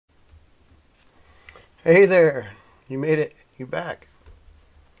Hey there, you made it. You back.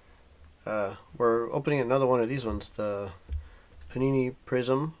 We're opening another one of these ones, the Panini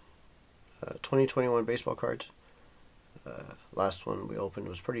Prizm 2021 baseball cards. Last one we opened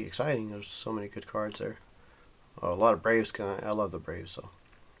was pretty exciting. There's so many good cards there. A lot of Braves. I love the Braves. So,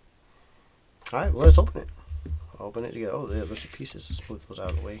 all right, well, let's open it. I'll open it together. Oh, there's the pieces. Let's move those out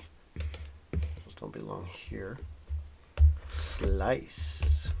of the way. Those don't belong here.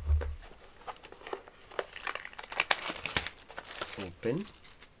 Slice. Open.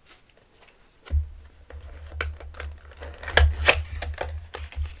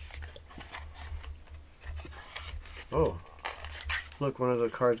 Oh, look, one of the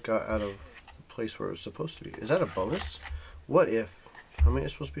cards got out of the place where it was supposed to be. Is that a bonus? What if? How many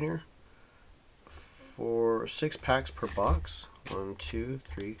is supposed to be in here? For 6 packs per box. 1, 2,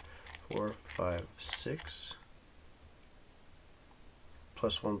 3, 4, 5, 6.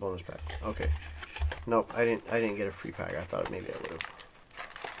 Plus 1 bonus pack. Okay. Nope, I didn't get a free pack. I thought maybe I would have.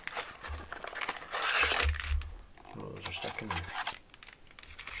 Oh, those are stuck in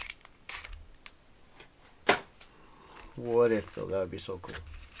there. What if though? That would be so cool.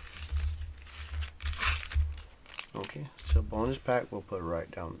 Okay, so bonus pack, we'll put it right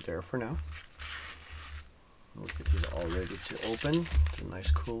down there for now. We'll get these all ready to open in a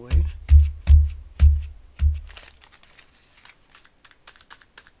nice cool way.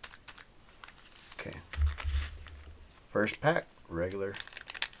 Okay. First pack, regular.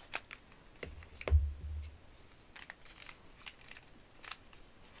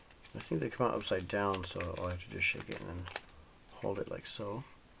 I think they come out upside down, so all I have to do is shake it and then hold it like so.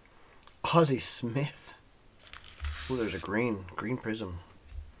 Ozzie Smith. Ooh, there's a green Prizm.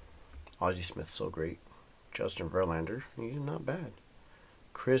 Ozzie Smith's so great. Justin Verlander, he's not bad.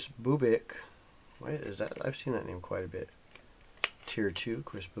 Chris Bubik. Wait, is that? I've seen that name quite a bit. Tier 2,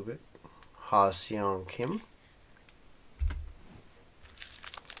 Chris Bubik. Ha-Seong Kim.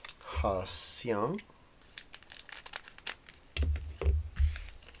 Ha-Seong.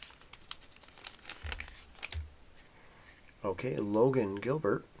 Okay, Logan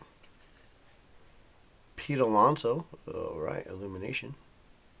Gilbert. Pete Alonso. Alright, Illumination.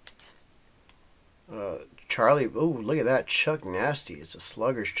 Charlie. Oh, look at that. Chuck Nasty. It's a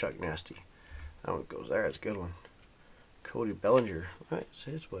sluggish Chuck Nasty. That one goes there. That's a good one. Cody Bellinger. Alright,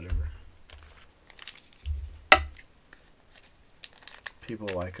 so it's whatever. People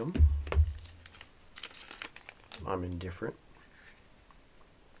like him. I'm indifferent.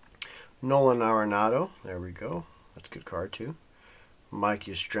 Nolan Arenado. There we go. That's a good card, too. Mike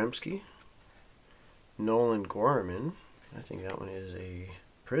Yastrzemski. Nolan Gorman. I think that one is a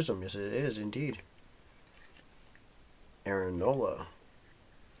Prizm. Yes, it is, indeed. Aaron Nola.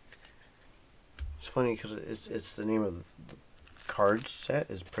 It's funny because it's the name of the card set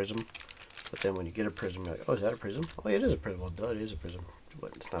is Prizm. But then when you get a Prizm, you're like, oh, is that a Prizm? Oh, yeah, it is a Prizm. Well, duh, it is a Prizm.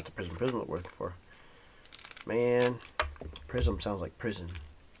 But it's not the Prizm we're looking for. Man, Prizm sounds like prison.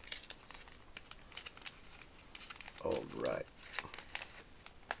 Alright.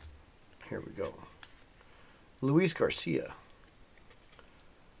 Here we go. Luis Garcia.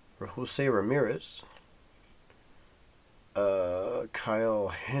 Jose Ramirez. Kyle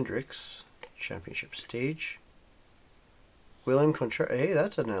Hendricks. Championship stage. William Contreras. Hey,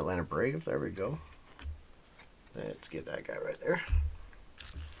 that's an Atlanta Brave. There we go. Let's get that guy right there.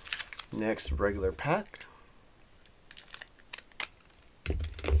 Next, regular pack.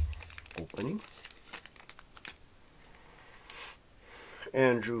 Opening.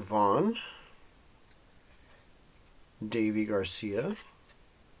 Andrew Vaughn. Davy Garcia.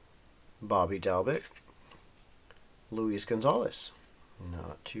 Bobby Dalbec. Luis Gonzalez.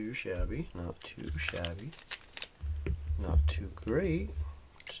 Not too shabby. Not too shabby. Not too great.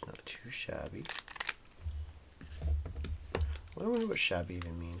 Just not too shabby. I don't know what shabby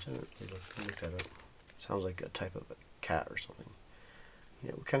even means. I don't really look that up. Sounds like a type of a cat or something.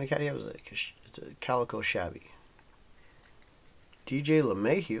 Yeah, what kind of cat do you have? It's a calico shabby. DJ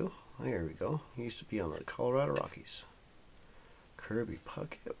LeMahieu. There we go. He used to be on the Colorado Rockies. Kirby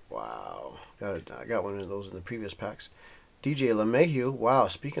Puckett. Wow. I got one of those in the previous packs. DJ LeMahieu. Wow.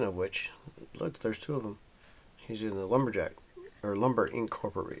 Speaking of which, look, there's 2 of them. He's in the Lumberjack or Lumber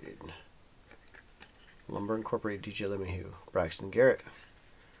Incorporated. Lumber Incorporated. DJ LeMahieu. Braxton Garrett.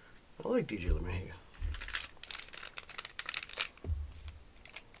 I like DJ LeMahieu.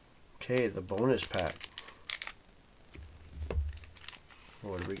 Okay, the bonus pack.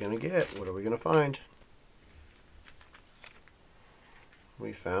 What are we gonna get? What are we gonna find?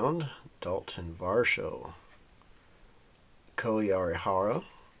 We found Dalton Varsho, Kohei Arihara,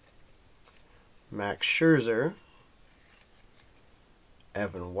 Max Scherzer,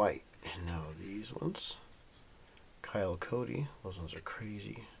 Evan White. And now these ones. Kyle Cody. Those ones are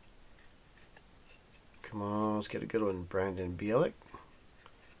crazy. Come on, let's get a good one. Brandon Bielik.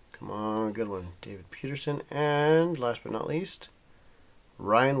 Come on, good one. David Peterson. And last but not least,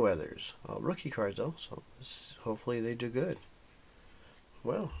 Ryan Weathers. Rookie cards though, so hopefully they do good.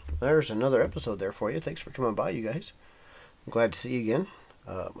 Well, there's another episode there for you. Thanks for coming by, you guys. I'm glad to see you again.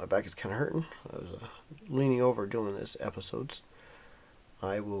 My back is kind of hurting. I was leaning over doing this episodes.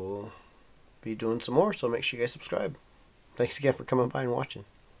 I will be doing some more, so make sure you guys subscribe. Thanks again for coming by and watching.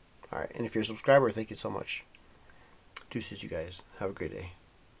 Alright, and if you're a subscriber, thank you so much. Deuces, you guys. Have a great day.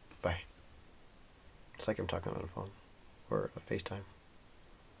 Bye. It's like I'm talking on the phone or a FaceTime.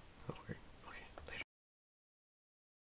 Oh, weird.